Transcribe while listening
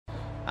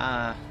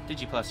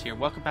DigiPlus here.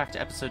 Welcome back to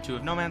episode 2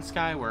 of No Man's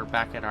Sky. We're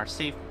back at our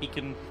safe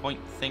beacon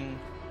point thing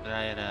that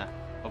I had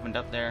opened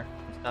up there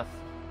and stuff.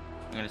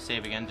 I'm gonna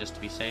save again just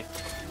to be safe.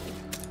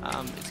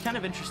 It's kind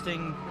of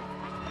interesting.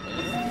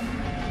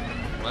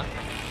 What?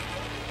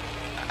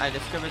 I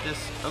discovered this.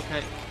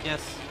 Okay,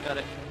 yes, got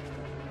it.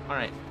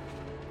 Alright.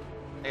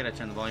 I gotta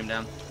turn the volume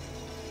down.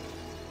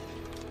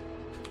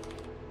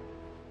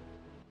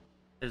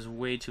 It's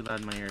way too loud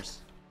in my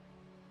ears.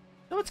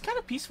 Though it's kind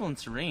of peaceful and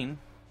serene.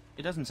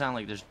 It doesn't sound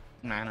like there's,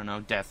 I don't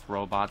know, death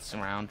robots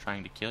around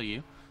trying to kill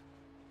you.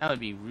 That would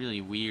be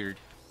really weird.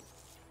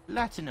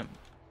 Platinum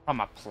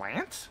from a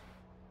plant?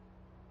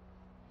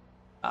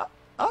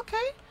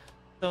 Okay.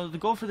 So the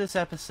goal for this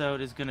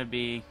episode is going to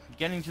be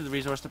getting to the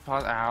resource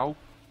deposit. Ow.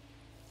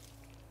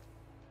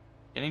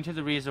 Getting to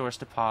the resource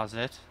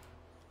deposit.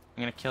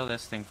 I'm going to kill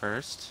this thing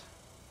first.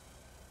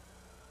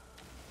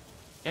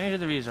 Getting to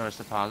the resource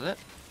deposit.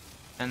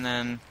 And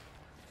then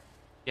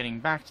getting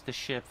back to the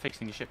ship,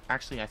 fixing the ship.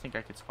 Actually, I think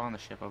I could spawn the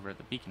ship over at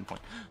the beacon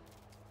point.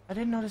 I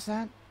didn't notice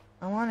that.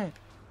 I want it.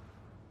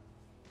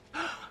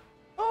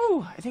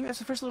 Oh, I think that's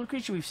the first little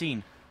creature we've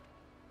seen.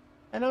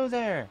 Hello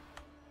there.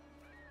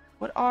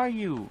 What are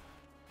you?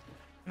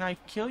 Can I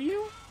kill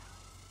you?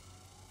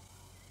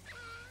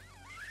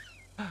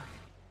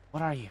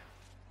 What are you?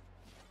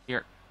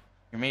 You're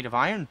made of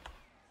iron?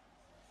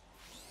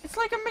 It's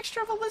like a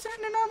mixture of a lizard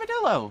and an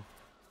armadillo.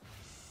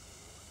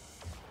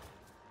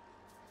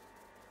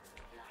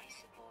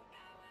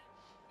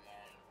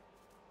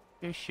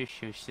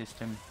 Shush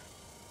system.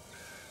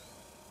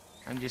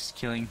 I'm just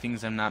killing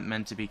things I'm not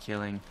meant to be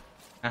killing.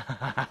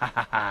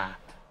 A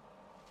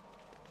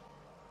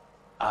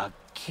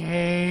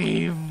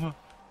cave!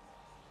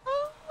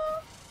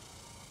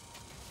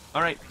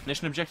 Alright,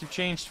 mission objective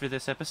changed for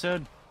this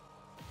episode.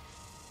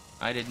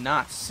 I did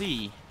not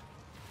see.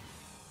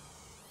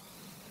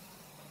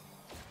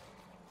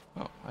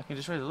 Oh, I can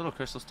destroy the little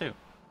crystals too.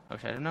 I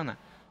wish I'd have known that.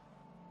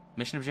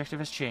 Mission objective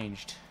has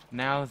changed.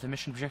 Now the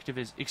mission objective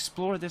is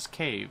explore this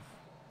cave.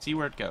 See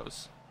where it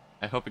goes.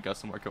 I hope it goes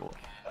somewhere cool.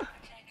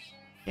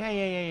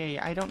 Yeah.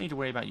 I don't need to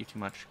worry about you too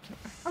much.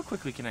 How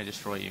quickly can I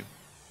destroy you?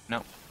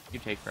 No, you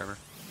take forever.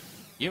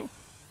 You?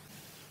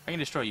 I can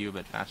destroy you a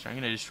bit faster. I'm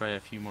gonna destroy a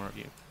few more of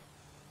you.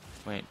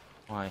 Wait,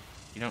 why?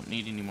 You don't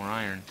need any more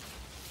iron.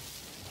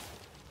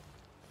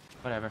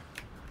 Whatever.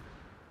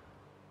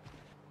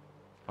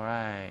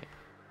 Alright.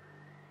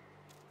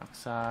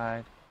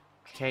 Outside.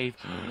 Cave.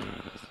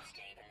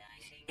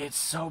 It's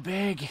so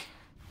big.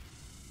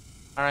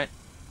 All right,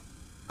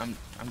 I'm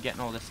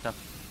getting all this stuff,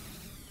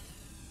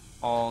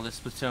 all this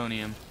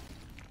plutonium.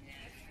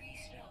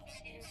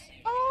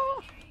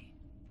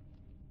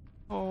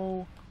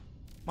 Oh,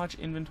 much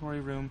inventory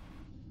room.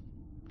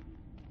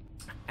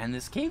 And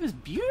this cave is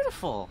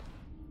beautiful.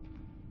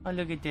 Oh,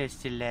 look at this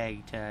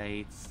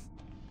stalactites.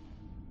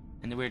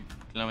 And the weird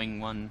glowing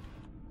one.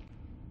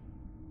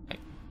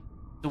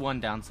 The one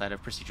downside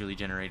of procedurally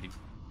generated,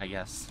 I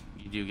guess.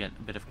 You do get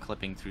a bit of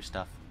clipping through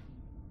stuff.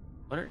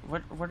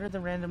 What are the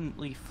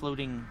randomly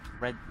floating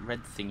red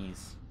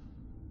thingies?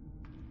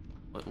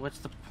 What's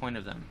the point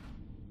of them?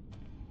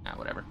 Ah,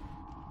 whatever.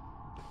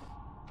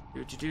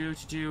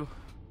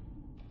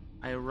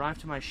 I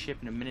arrived to my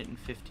ship in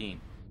 1:15.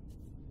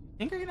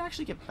 Think I could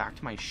actually get back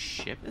to my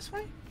ship this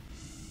way?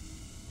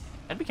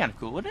 That'd be kind of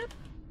cool, wouldn't it?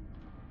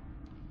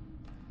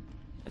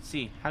 Let's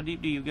see. How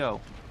deep do you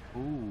go?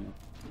 Ooh.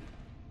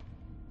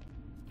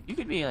 You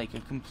could be like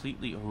a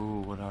completely...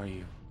 Ooh, what are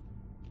you?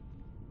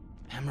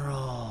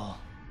 Emerald.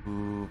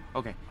 Ooh.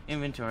 Okay.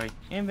 Inventory.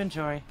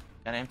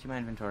 Gotta empty my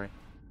inventory.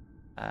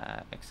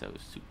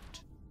 Exosuit.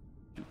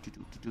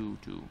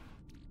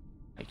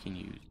 I can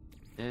use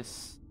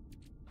this.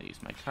 I'll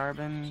use my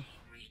carbon.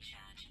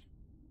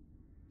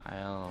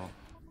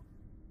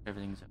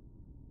 Everything's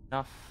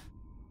enough.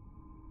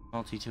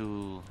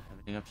 Multi-tool.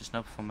 Everything up to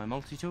snuff for my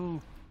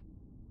multi-tool.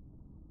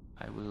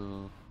 I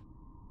will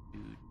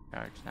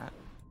charge that.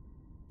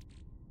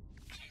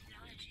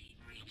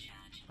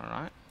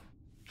 Alright.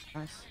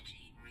 Nice.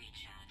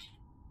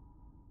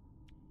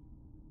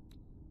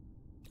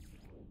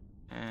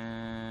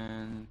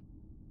 And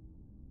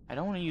I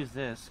don't want to use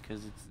this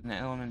because it's an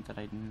element that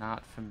I'm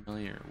not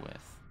familiar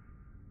with.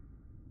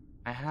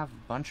 I have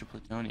a bunch of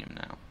plutonium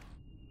now.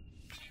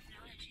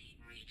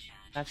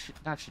 That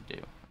should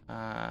do.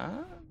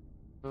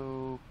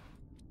 So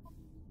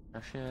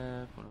our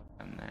ship, what do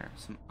I have in there?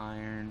 Some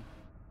iron.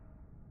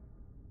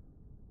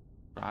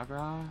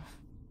 Ragraf?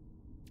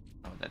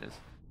 Oh, that is.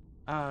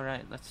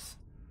 Alright, let's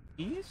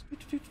use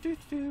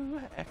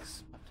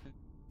X button.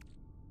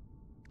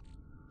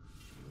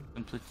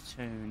 Some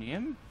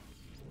plutonium.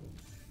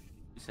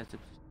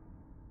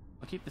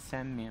 I'll keep the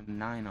Thamium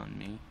 9 on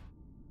me.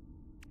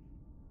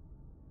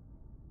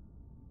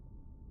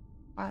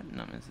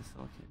 Platinum is a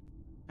silicate.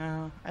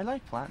 No, I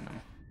like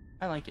platinum.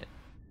 I like it.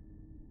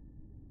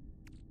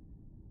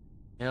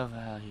 Real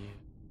value.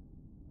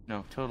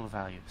 No, total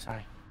value,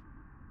 sorry.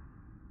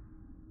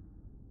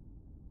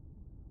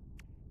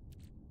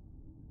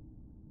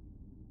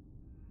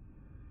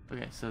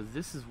 Okay, so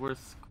this is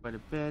worth quite a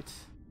bit.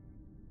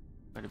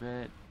 Quite a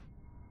bit.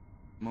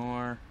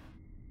 More.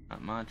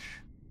 Not much.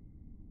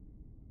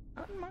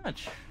 Not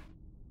much.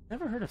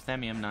 Never heard of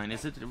Thamium-9.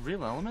 Is it a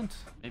real element?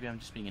 Maybe I'm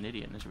just being an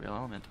idiot and it's a real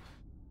element.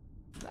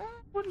 That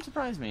wouldn't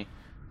surprise me.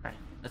 Alright,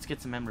 let's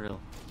get some emerald.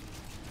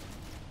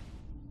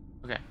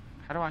 Okay,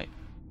 how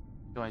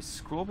do I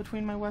scroll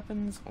between my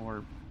weapons,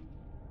 or...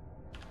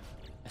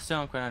 I still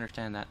don't quite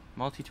understand that.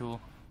 Multi-tool.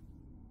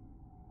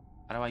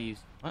 How do I use...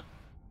 What?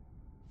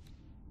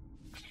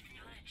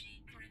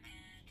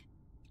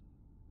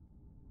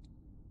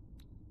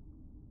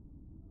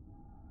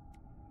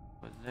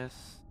 What's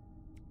this?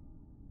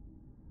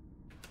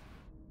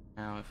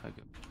 Now if I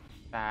go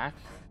back,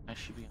 I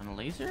should be on a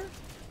laser?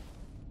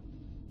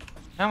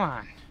 Come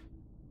on!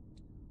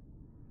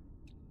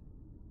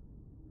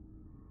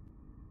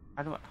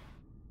 How do I...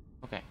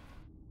 Okay.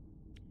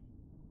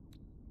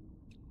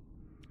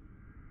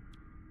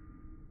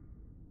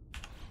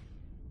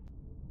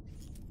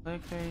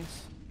 Click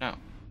base? No.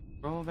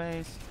 Roll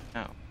base?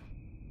 No.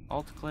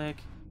 Alt click?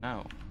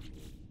 No.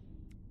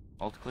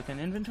 Alt click in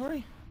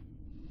inventory?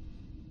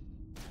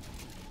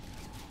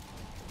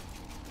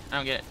 I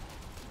don't get it.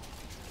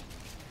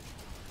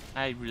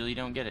 I really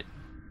don't get it.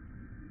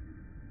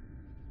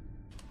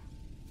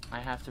 I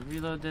have to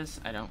reload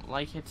this. I don't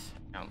like it.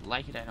 I don't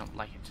like it. I don't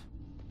like it.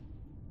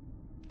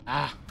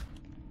 Ah.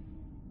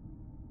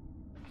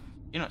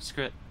 You know what?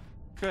 Screw it.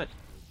 Screw it.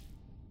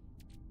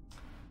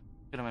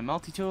 Go to my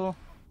multi-tool.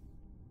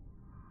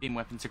 Beam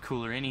weapons are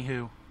cooler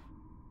anywho.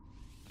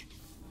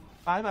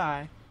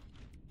 Bye-bye.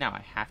 Now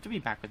I have to be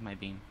back with my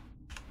beam.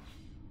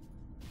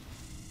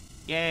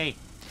 Yay.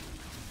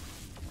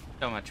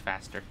 So much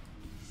faster.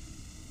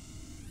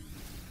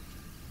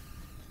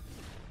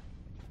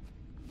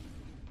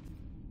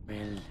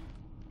 Well,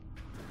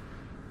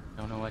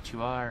 don't know what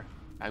you are.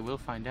 I will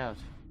find out.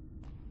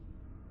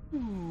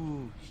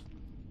 Ooh,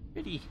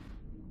 pretty.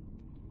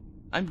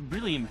 I'm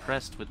really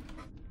impressed with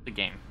the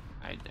game.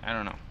 I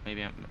don't know.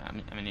 Maybe I'm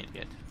an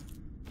idiot.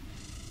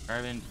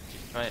 Carbon,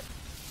 just try it.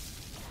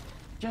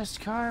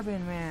 Just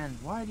carbon, man.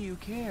 Why do you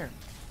care?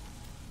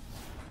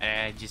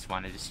 I just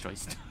want to destroy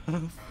stuff.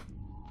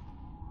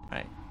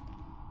 Alright.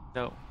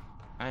 So,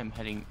 I am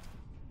heading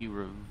the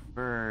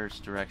reverse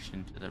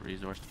direction to the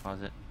resource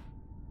deposit.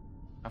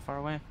 How far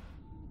away?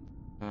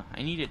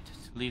 I need it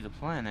to leave the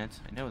planet.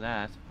 I know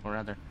that. Or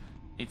rather,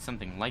 I need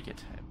something like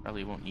it. I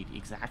probably won't need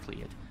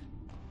exactly it.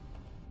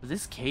 But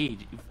this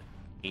cave...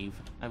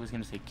 I was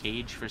gonna say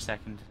cage for a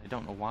second. I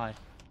don't know why.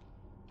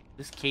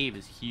 This cave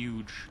is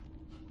huge.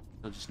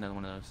 So just another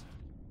one of those.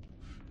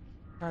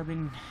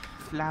 Carbon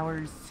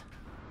flowers.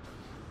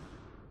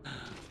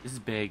 This is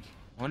big.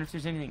 I wonder if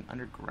there's anything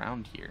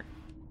underground here.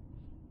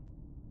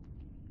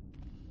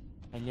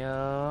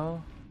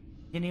 Hello?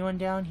 Anyone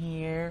down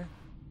here?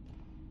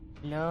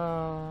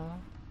 Hello?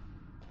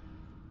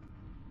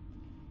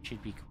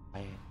 Should be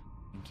quiet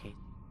in case.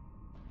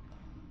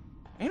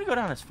 I'm gonna go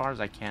down as far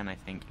as I can, I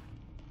think.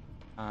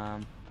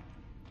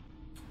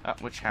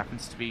 Which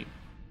happens to be...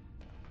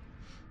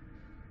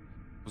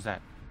 What was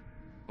that?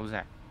 What was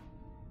that?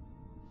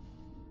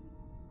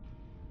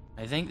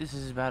 I think this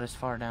is about as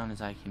far down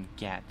as I can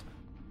get.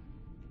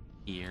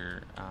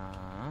 Here,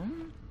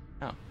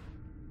 Oh.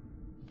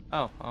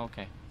 Oh,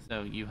 okay.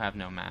 So you have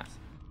no mass.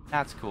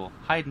 That's cool.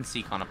 Hide and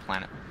seek on a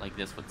planet like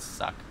this would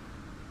suck.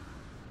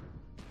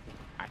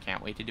 I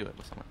can't wait to do it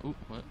with someone. Ooh,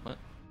 what?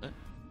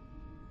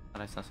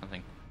 Thought I saw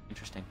something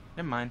interesting.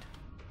 Never mind.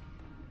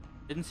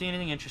 Didn't see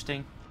anything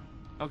interesting.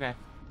 Okay,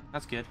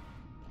 that's good.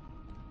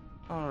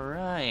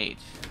 Alright.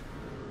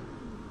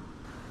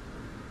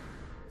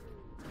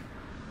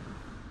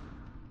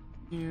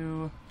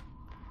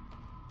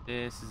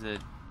 This is a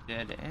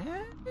dead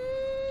end?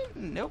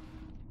 Nope.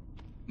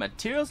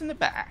 Materials in the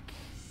back.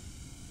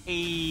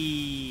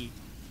 Hey.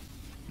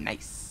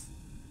 Nice.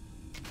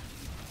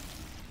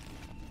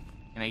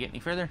 Can I get any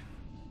further?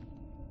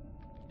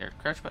 There,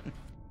 crouch button.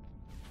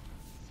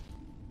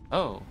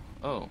 Oh.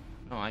 No,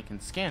 I can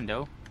scan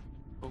though.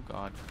 Oh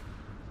god.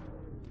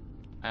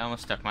 I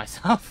almost stuck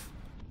myself.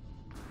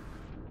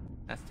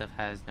 That stuff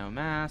has no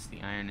mass.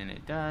 The iron in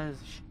it does.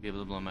 Should be able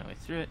to blow my way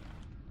through it.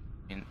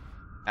 I mean,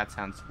 that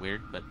sounds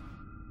weird, but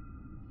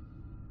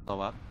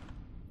blow up.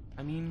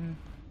 I mean,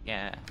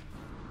 yeah.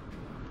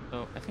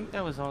 So I think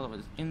that was all that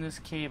was in this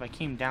cave. I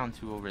came down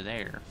to over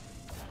there.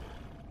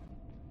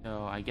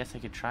 So I guess I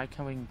could try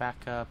coming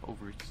back up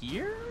over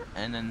here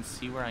and then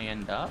see where I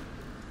end up.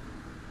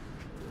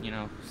 You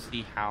know,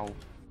 see how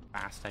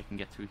fast I can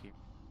get through here.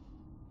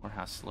 Or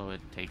how slow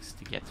it takes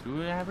to get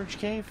through an average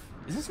cave.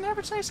 Is this an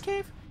average sized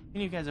cave?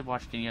 Any of you guys have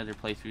watched any other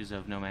playthroughs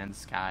of No Man's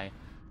Sky?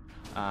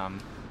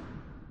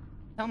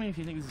 Tell me if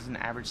you think this is an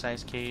average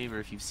sized cave, or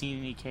if you've seen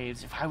any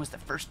caves. If I was the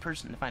first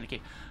person to find a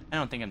cave. I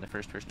don't think I'm the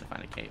first person to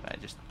find a cave. I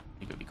just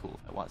think it would be cool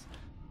if I was.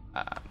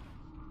 I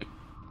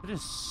could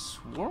have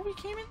swore we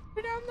came in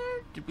through down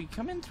there? Did we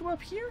come in through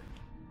up here?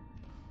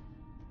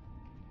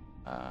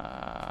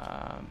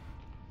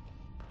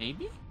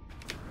 Maybe?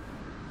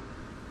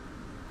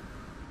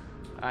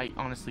 I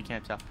honestly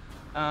can't tell.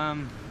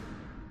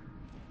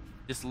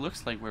 This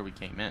looks like where we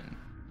came in.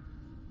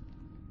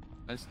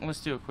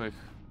 Let's do a quick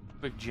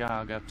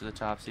jog up to the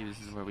top, see if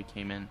this is where we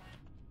came in.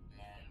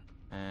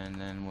 And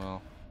then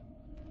we'll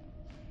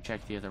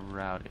check the other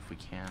route if we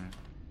can.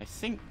 I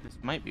think this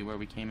might be where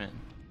we came in.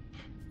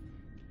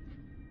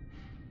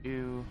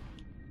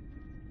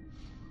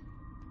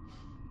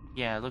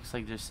 Yeah, it looks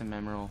like there's some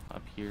emerald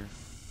up here,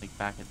 like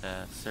back at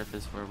the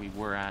surface where we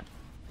were at.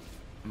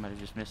 I might have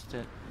just missed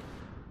it.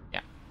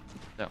 Yeah.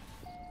 So.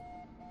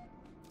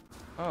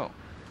 Oh.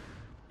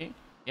 Okay.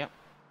 Yep.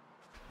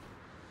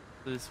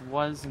 So this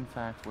was, in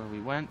fact, where we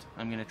went.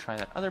 I'm gonna try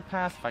that other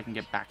path if I can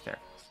get back there.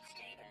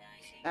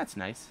 That's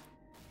nice.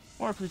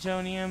 More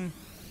plutonium.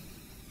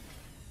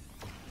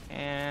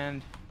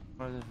 And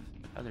more of the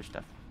other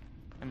stuff.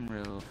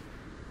 Emerald.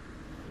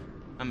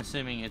 I'm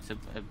assuming it's a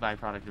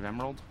byproduct of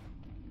emerald.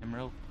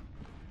 Emerald.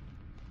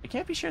 I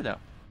can't be sure though.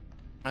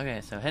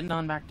 Okay, so heading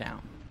on back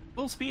down.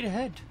 Full speed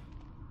ahead.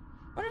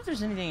 I wonder if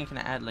there's anything I can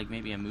add, like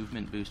maybe a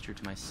movement booster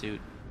to my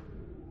suit.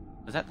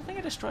 Was that the thing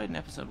I destroyed in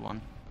episode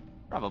 1?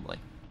 Probably.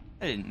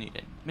 I didn't need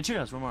it.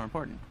 Materials were more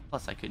important.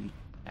 Plus I couldn't,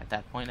 at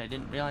that point I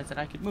didn't realize that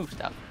I could move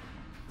stuff.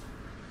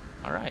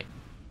 Alright.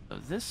 So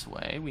this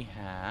way we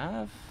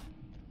have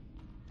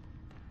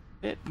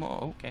a bit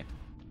more. Okay.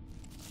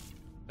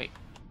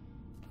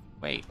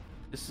 Wait.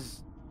 This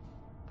is.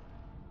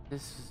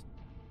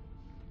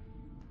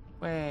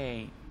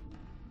 Wait.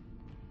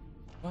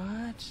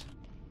 What?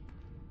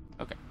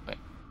 Okay, wait.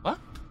 What?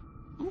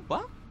 Ooh,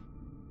 what?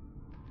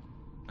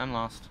 I'm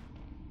lost.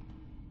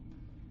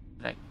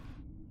 Did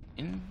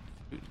I...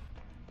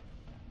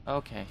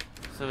 Okay,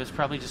 so it's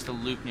probably just a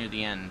loop near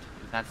the end.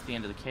 If that's the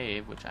end of the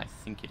cave, which I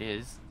think it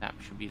is, that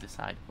should be the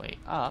side way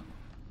up.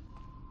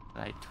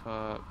 That I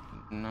took...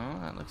 No,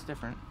 that looks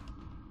different.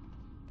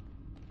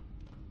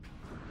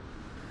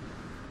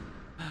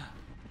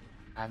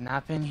 I've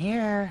not been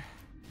here.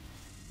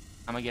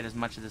 I'm gonna get as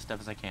much of this stuff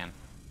as I can.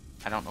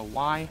 I don't know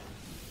why.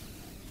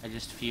 I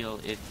just feel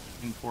it's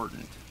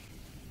important.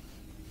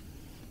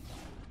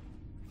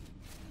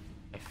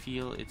 I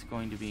feel it's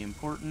going to be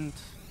important,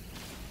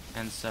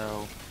 and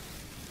so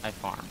I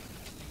farm.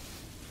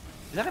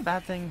 Is that a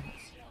bad thing?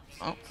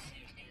 Oh.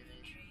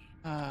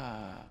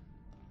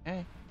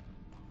 Okay.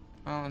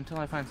 Well, until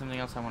I find something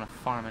else I want to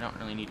farm, I don't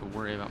really need to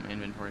worry about my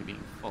inventory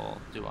being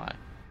full, do I?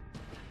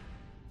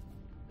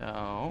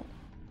 So...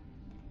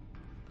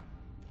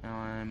 now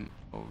I'm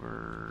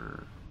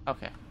over...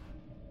 Okay.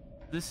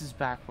 This is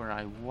back where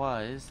I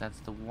was. That's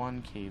the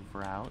one cave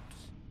route.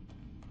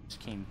 Just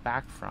came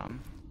back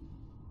from.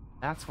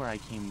 That's where I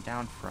came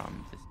down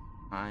from this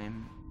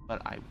time.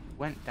 But I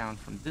went down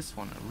from this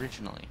one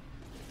originally.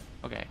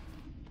 Okay.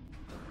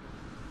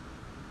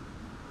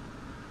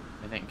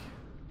 I think.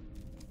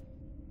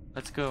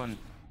 Let's go and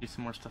do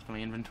some more stuff to my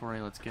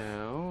inventory. Let's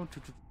go.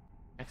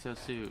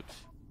 Exosuit.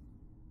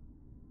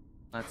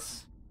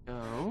 Let's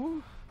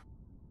go.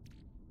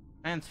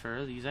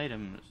 Transfer these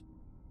items.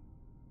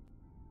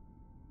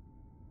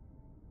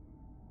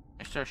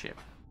 My starship.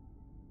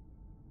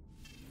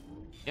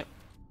 Yep.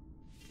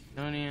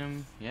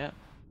 Plutonium. Yep.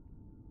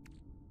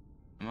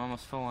 I'm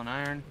almost full on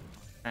iron.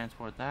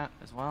 Transport that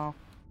as well.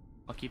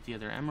 I'll keep the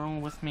other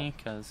emerald with me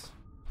because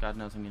God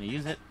knows I'm going to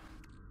use it.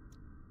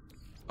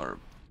 Or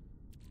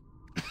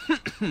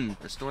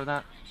restore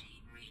that.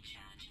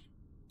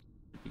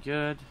 Should be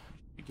good.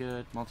 Should be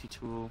good.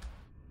 Multi-tool.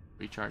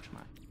 Recharge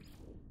my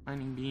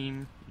mining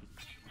beam.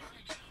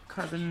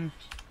 Carbon.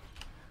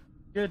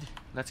 Good.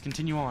 Let's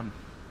continue on.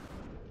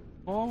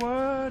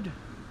 Forward!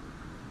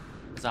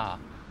 Huzzah.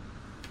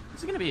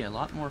 This is going to be a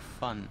lot more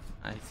fun,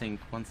 I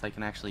think, once I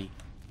can actually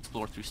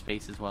explore through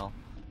space as well.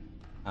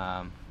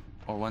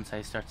 Or once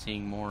I start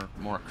seeing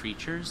more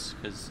creatures,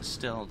 because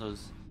still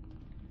those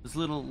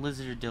little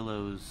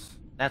lizardillos,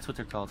 that's what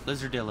they're called,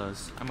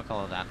 lizardillos. I'm going to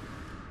call it that.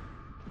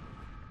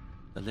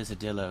 The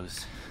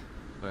lizardillos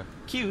were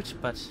cute,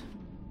 but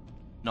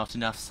not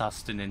enough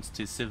sustenance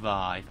to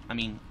survive. I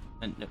mean,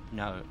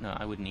 no,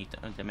 I wouldn't eat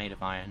them. They're made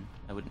of iron.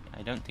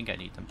 I don't think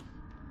I'd eat them.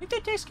 I think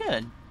they taste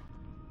good.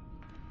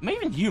 Am I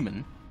even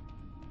human?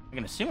 I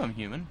can assume I'm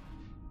human.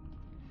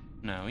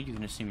 No, you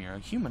can assume you're a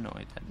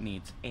humanoid that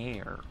needs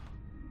air.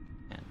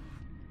 And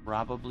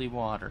probably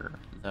water,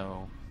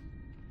 though.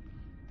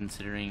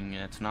 Considering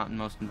it's not in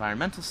most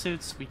environmental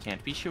suits, we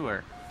can't be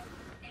sure.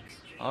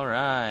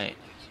 Alright.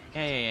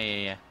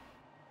 Yeah.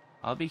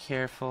 I'll be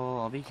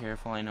careful.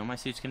 I know my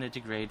suit's gonna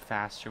degrade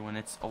faster when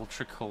it's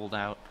ultra cold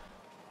out.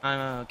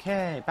 I'm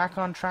okay. Back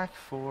on track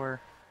for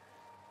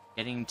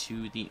getting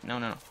to the... No.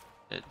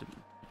 The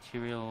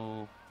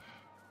material...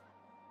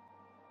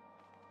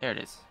 There it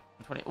is.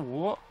 20...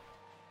 Whoa!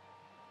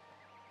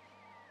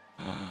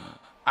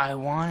 I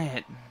want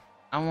it.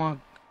 I want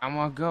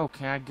to go.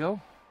 Can I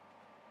go?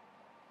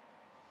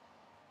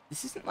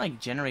 This isn't like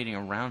generating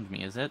around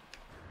me, is it?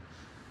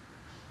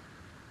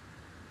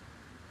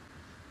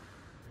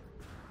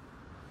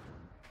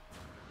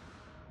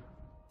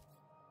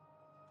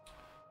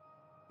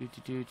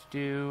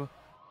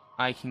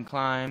 I can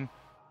climb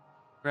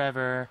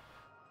forever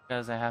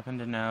because I happen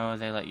to know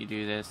they let you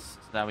do this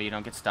so that way you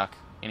don't get stuck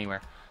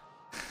anywhere.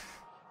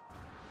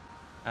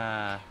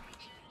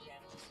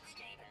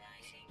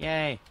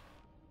 Yay!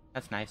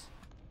 That's nice.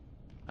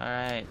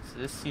 Alright, so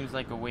this seems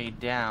like a way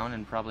down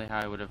and probably how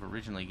I would have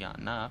originally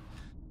gotten up.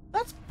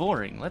 That's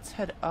boring. Let's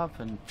head up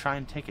and try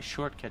and take a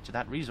shortcut to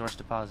that resource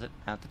deposit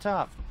at the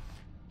top.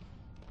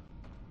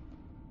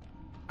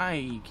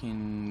 I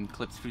can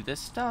clip through this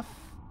stuff,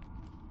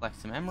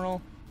 collect some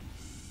emerald,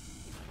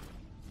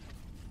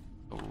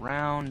 go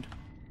around,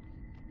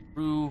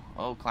 through.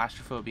 Oh,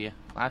 claustrophobia.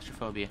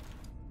 Claustrophobia.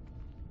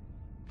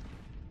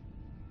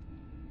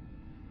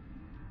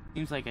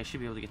 Seems like I should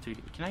be able to get through.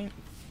 Can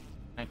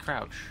I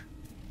crouch?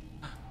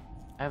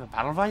 I have a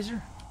battle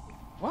visor?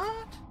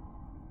 What?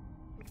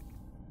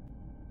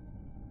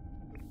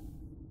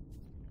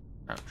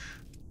 Crouch.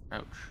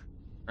 Crouch.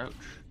 Crouch.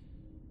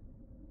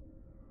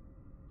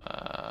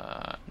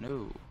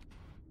 No.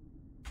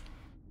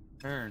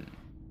 Turn.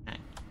 Okay.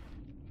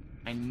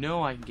 I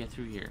know I can get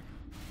through here.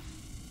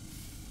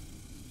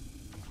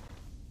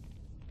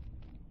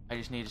 I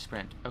just need to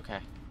sprint. Okay,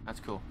 that's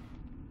cool.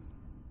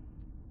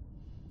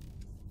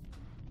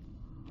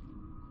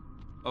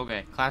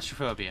 Okay,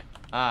 claustrophobia.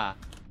 Ah.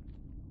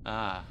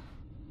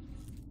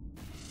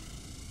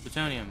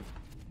 Plutonium.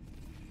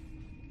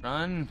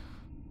 Run.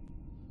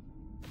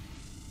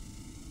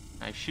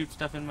 I shoot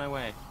stuff in my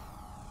way.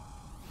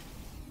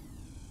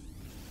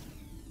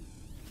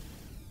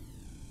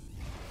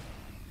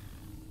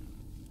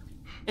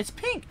 It's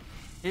pink!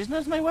 I just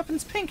noticed my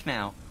weapon's pink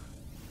now.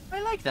 I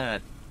like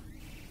that.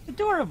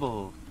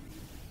 Adorable.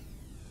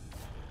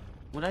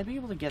 Would I be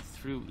able to get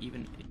through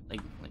even, like...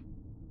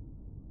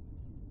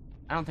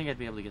 I don't think I'd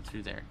be able to get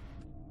through there.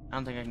 I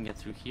don't think I can get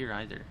through here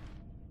either.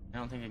 I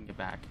don't think I can get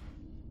back.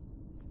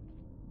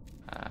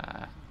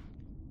 I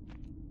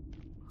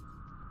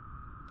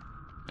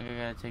think I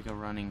gotta take a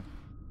running.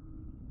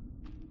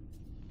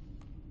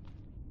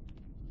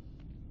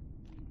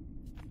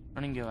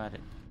 Running, go at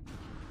it.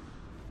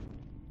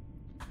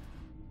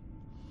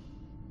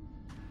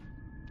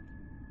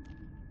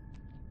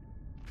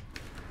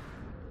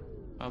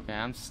 Okay,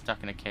 I'm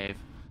stuck in a cave.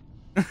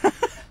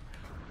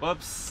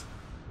 Whoops.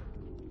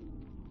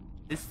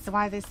 This is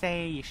why they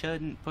say you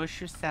shouldn't push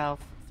yourself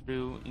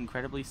through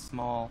incredibly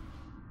small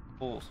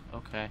holes.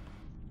 Okay.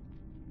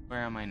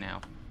 Where am I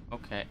now?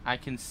 Okay, I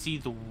can see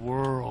the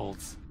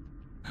world.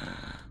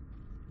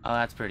 Oh,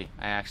 that's pretty.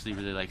 I actually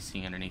really like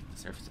seeing underneath the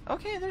surface.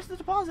 Okay, there's the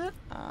deposit.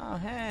 Oh,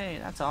 hey,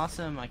 that's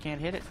awesome. I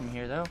can't hit it from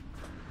here, though.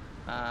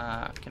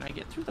 Can I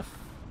get through the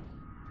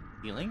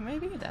ceiling,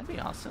 maybe? That'd be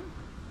awesome.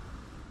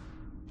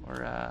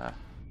 Or,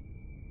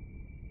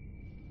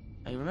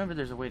 I remember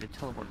there's a way to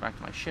teleport back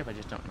to my ship, I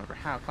just don't remember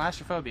how.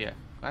 Claustrophobia.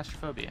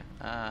 Claustrophobia.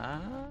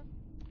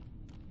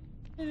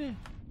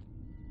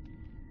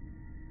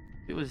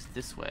 It was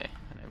this way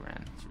that I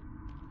ran through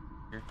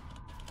here.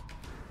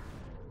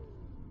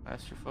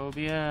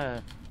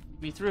 Claustrophobia.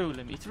 Let me through,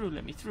 let me through,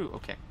 let me through.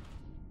 Okay.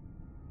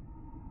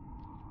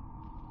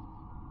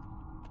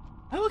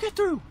 I will get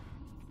through!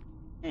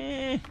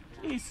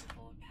 Please.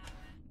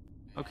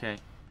 Okay.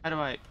 How do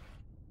I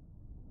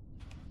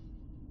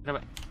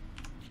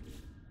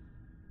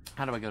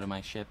go to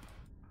my ship?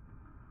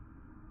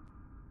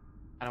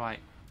 How do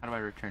I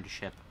return to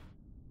ship?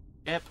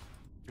 Ship?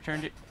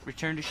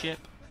 Return to ship?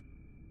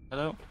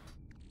 Hello?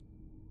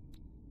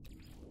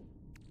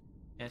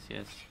 Yes.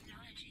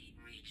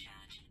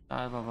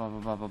 Blah blah blah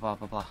blah blah blah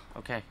blah blah.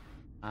 Okay.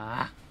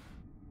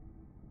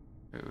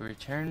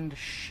 Return to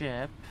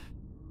ship.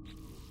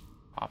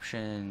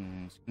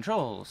 Options.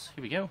 Controls.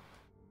 Here we go.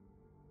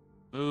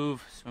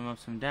 Move, swim up,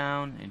 swim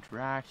down,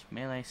 interact,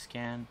 melee,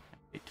 scan,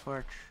 activate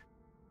torch.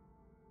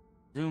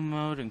 Zoom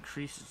mode,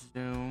 increase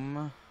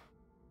zoom.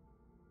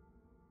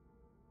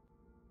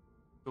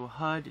 Go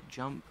HUD,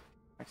 jump,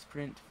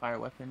 sprint, fire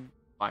weapon,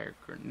 fire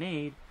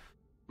grenade,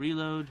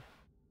 reload,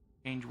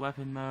 change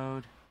weapon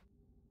mode.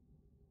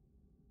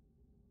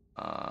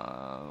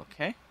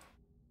 Okay.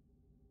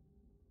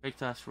 Break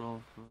task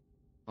roll,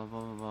 blah blah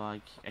blah blah.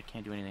 I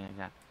can't do anything like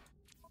that.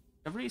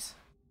 Discoveries?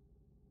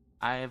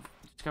 I've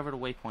discovered a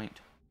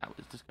waypoint that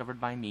was discovered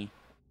by me.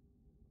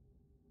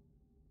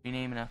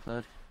 Rename and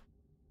upload.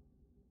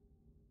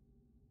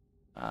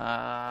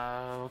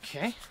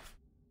 Okay.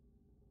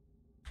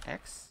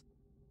 X.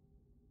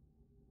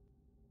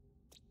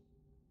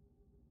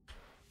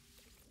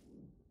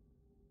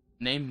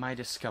 Name my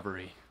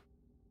discovery.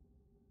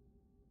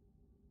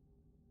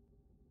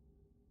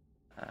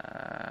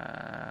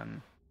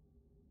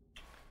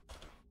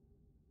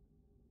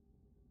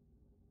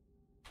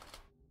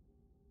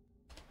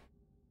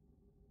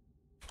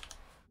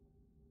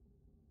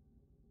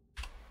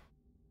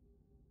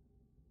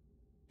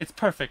 It's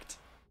perfect.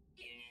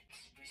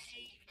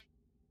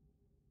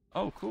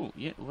 Oh, cool.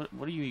 Yeah.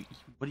 What do you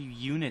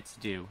units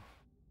do?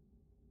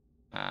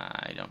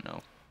 I don't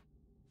know.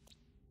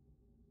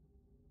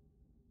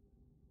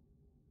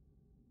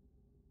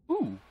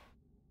 Ooh.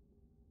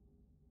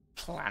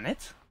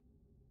 Planet.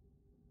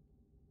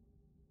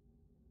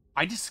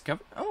 I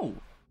discovered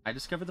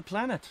the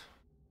planet.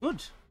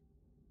 Good.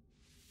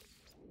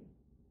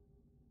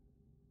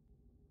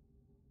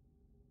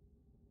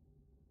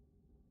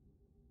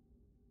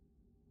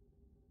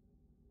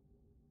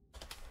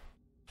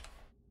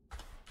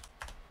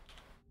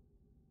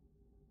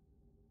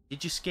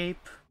 Did you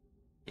escape?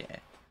 Yeah.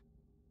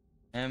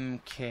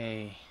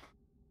 MK.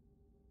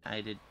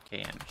 I did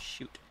KM.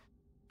 Shoot.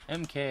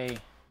 MK.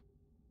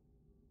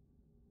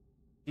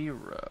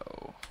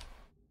 0.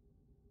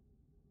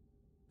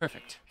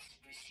 Perfect.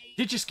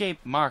 Did you escape?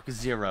 Mark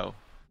 0.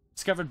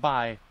 Discovered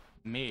by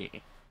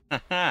me.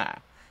 Haha.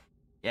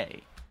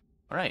 Yay.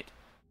 Alright.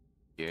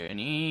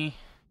 Journey.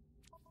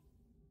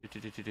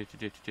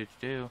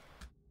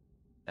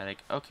 Static.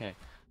 Okay.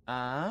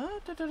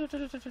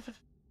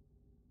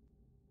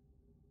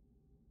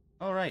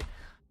 Alright.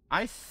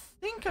 I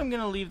think I'm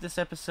gonna leave this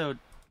episode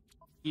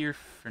here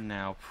for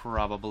now,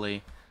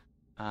 probably.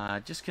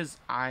 Just because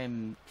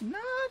I'm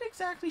not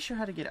exactly sure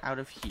how to get out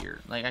of here.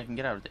 Like, I can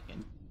get out of the...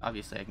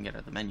 Obviously, I can get out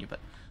of the menu, but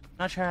I'm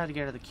not sure how to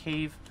get out of the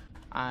cave.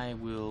 I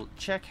will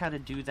check how to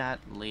do that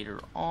later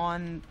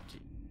on.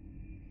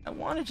 I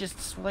want to just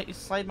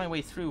slide my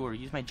way through or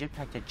use my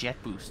jetpack to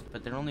jet boost,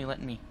 but they're only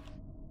letting me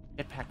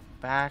jetpack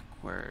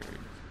backward.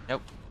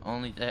 Nope,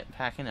 only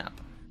jetpacking up.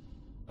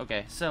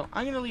 Okay, so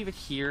I'm going to leave it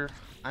here.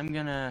 I'm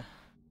going to...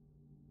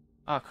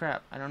 Oh,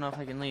 crap. I don't know if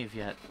I can leave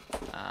yet.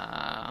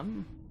 I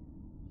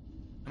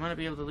might not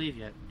be able to leave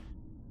yet.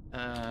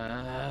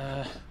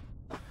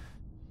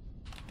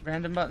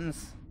 Random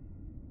buttons.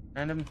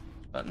 Random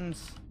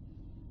buttons.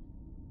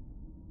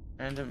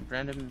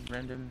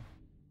 Random.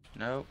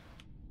 No.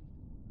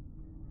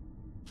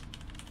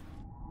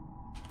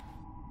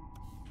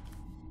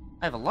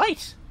 I have a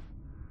light!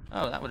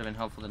 Oh, that would have been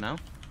helpful to know.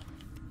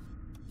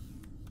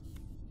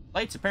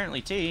 Light's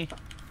apparently T.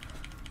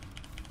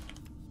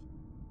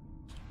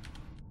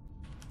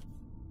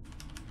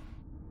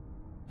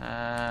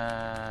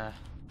 I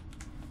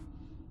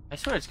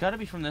swear, it's gotta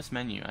be from this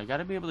menu. I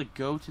gotta be able to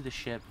go to the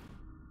ship.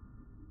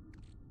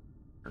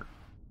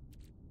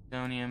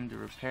 Plutonium to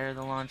repair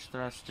the launch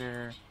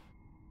thruster.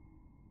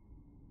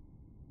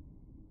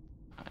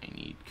 I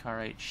need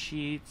carite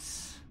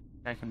sheets.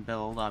 I can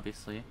build,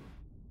 obviously.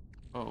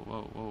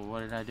 Whoa,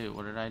 what did I do?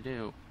 What did I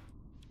do?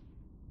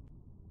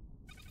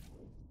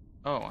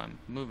 Oh, I'm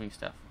moving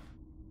stuff.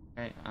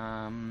 Okay,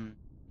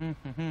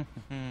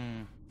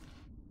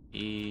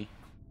 E.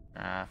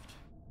 Craft.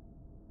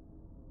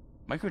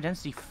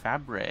 Microdensity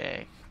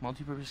fabric.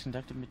 Multi-purpose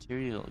conductive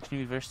material. It can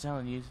be versatile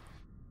and use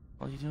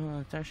multi-tool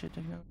and starship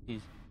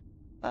technologies.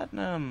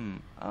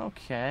 Platinum.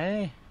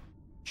 Okay.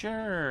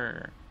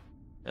 Sure.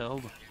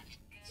 Build.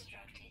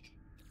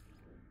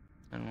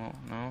 And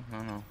well,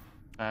 no.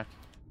 Back.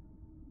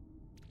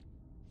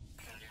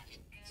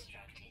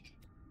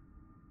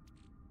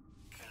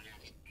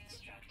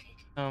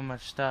 So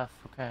much stuff.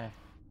 Okay.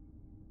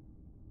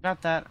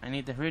 Got that. I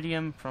need the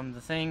iridium from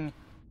the thing.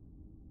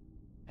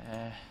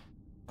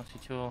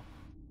 Multi-tool.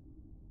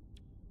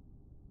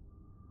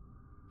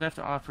 Left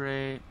to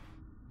operate.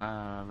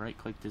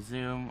 Right-click to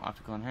zoom.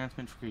 Optical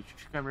enhancement for creature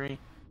discovery.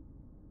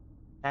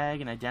 Tag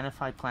and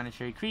identify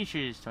planetary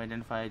creatures to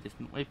identify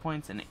distant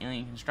waypoints and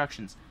alien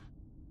constructions.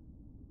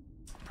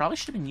 Probably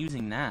should have been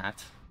using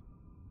that.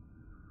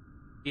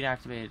 Speed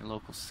activated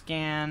local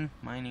scan.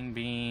 Mining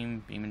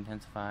beam. Beam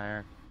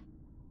intensifier.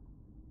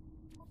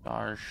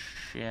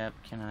 Starship.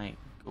 Can I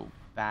go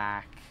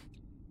back?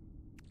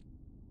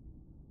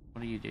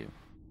 What do you do?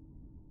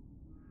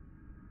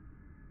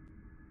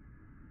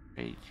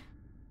 Great.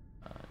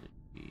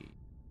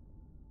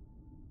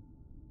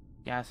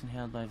 Gas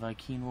inhaled by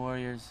Viking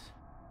warriors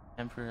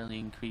temporarily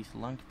increase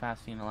lung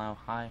capacity and allow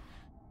high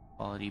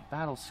quality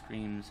battle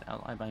screams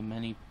outlined by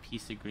many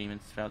peace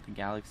agreements throughout the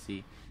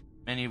galaxy,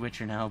 many of which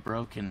are now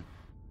broken.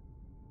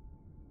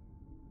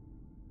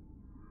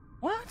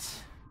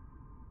 What?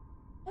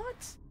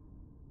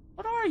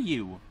 What are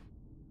you?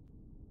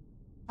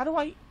 How do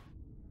I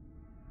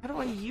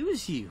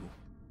use you?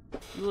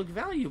 You look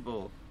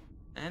valuable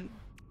and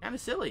kind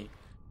of silly.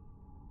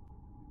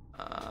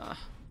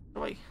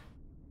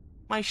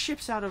 My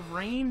ship's out of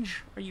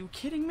range? Are you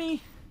kidding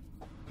me?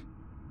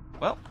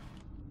 Well,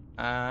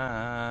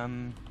 huh.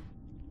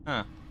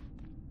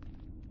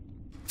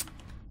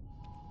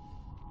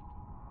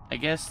 I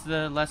guess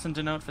the lesson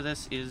to note for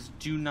this is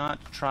do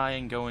not try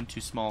and go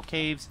into small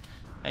caves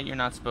that you're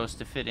not supposed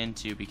to fit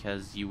into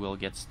because you will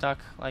get stuck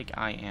like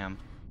I am.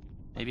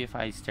 Maybe if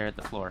I stare at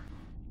the floor.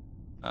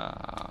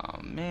 Oh,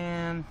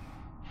 man.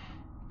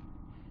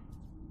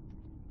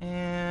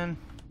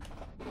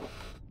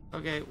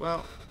 Okay,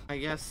 well, I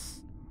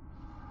guess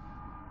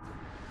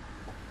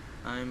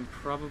I'm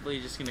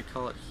probably just gonna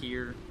call it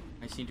here.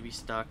 I seem to be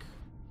stuck.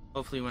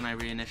 Hopefully when I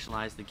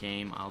reinitialize the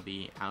game, I'll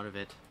be out of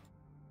it.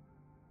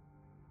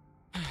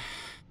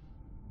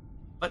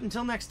 But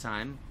until next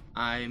time,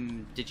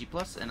 I'm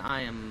DigiPlus, and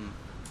I am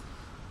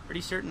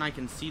pretty certain I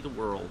can see the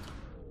world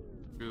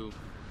through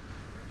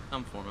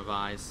some form of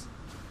eyes.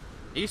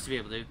 I used to be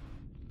able to.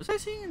 Was I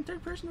seeing in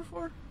third person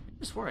before?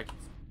 I swore I could.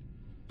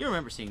 You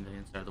remember seeing the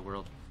inside of the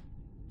world.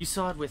 You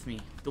saw it with me.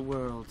 The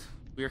world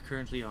we are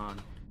currently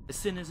on. As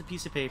thin as a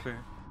piece of paper.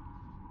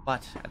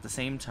 But, at the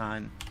same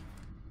time,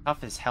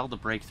 tough as hell to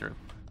break through.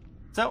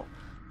 So,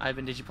 I've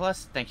been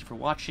DigiPlus, thank you for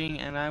watching,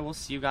 and I will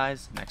see you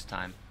guys next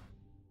time.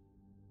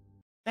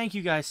 Thank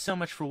you guys so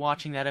much for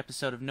watching that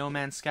episode of No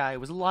Man's Sky. It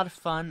was a lot of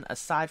fun,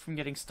 aside from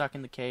getting stuck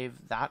in the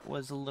cave. That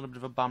was a little bit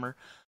of a bummer.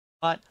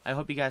 But I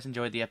hope you guys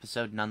enjoyed the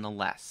episode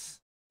nonetheless.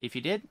 If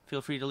you did,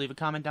 feel free to leave a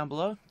comment down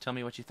below. Tell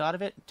me what you thought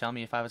of it. Tell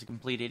me if I was a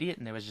complete idiot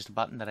and there was just a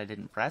button that I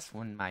didn't press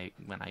when I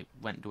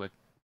went into a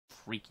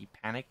freaky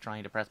panic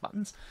trying to press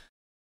buttons.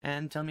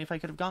 And tell me if I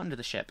could have gotten to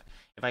the ship.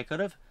 If I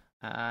could have,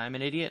 I'm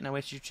an idiot and I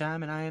wasted your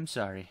time and I am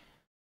sorry.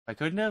 If I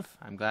couldn't have,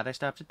 I'm glad I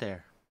stopped it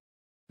there.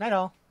 Night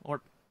all,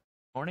 or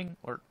morning,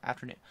 or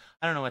afternoon.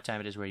 I don't know what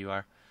time it is where you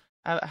are.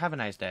 Have a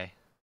nice day.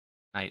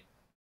 Night.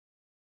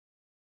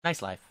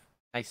 Nice life.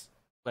 Nice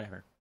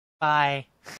whatever. Bye.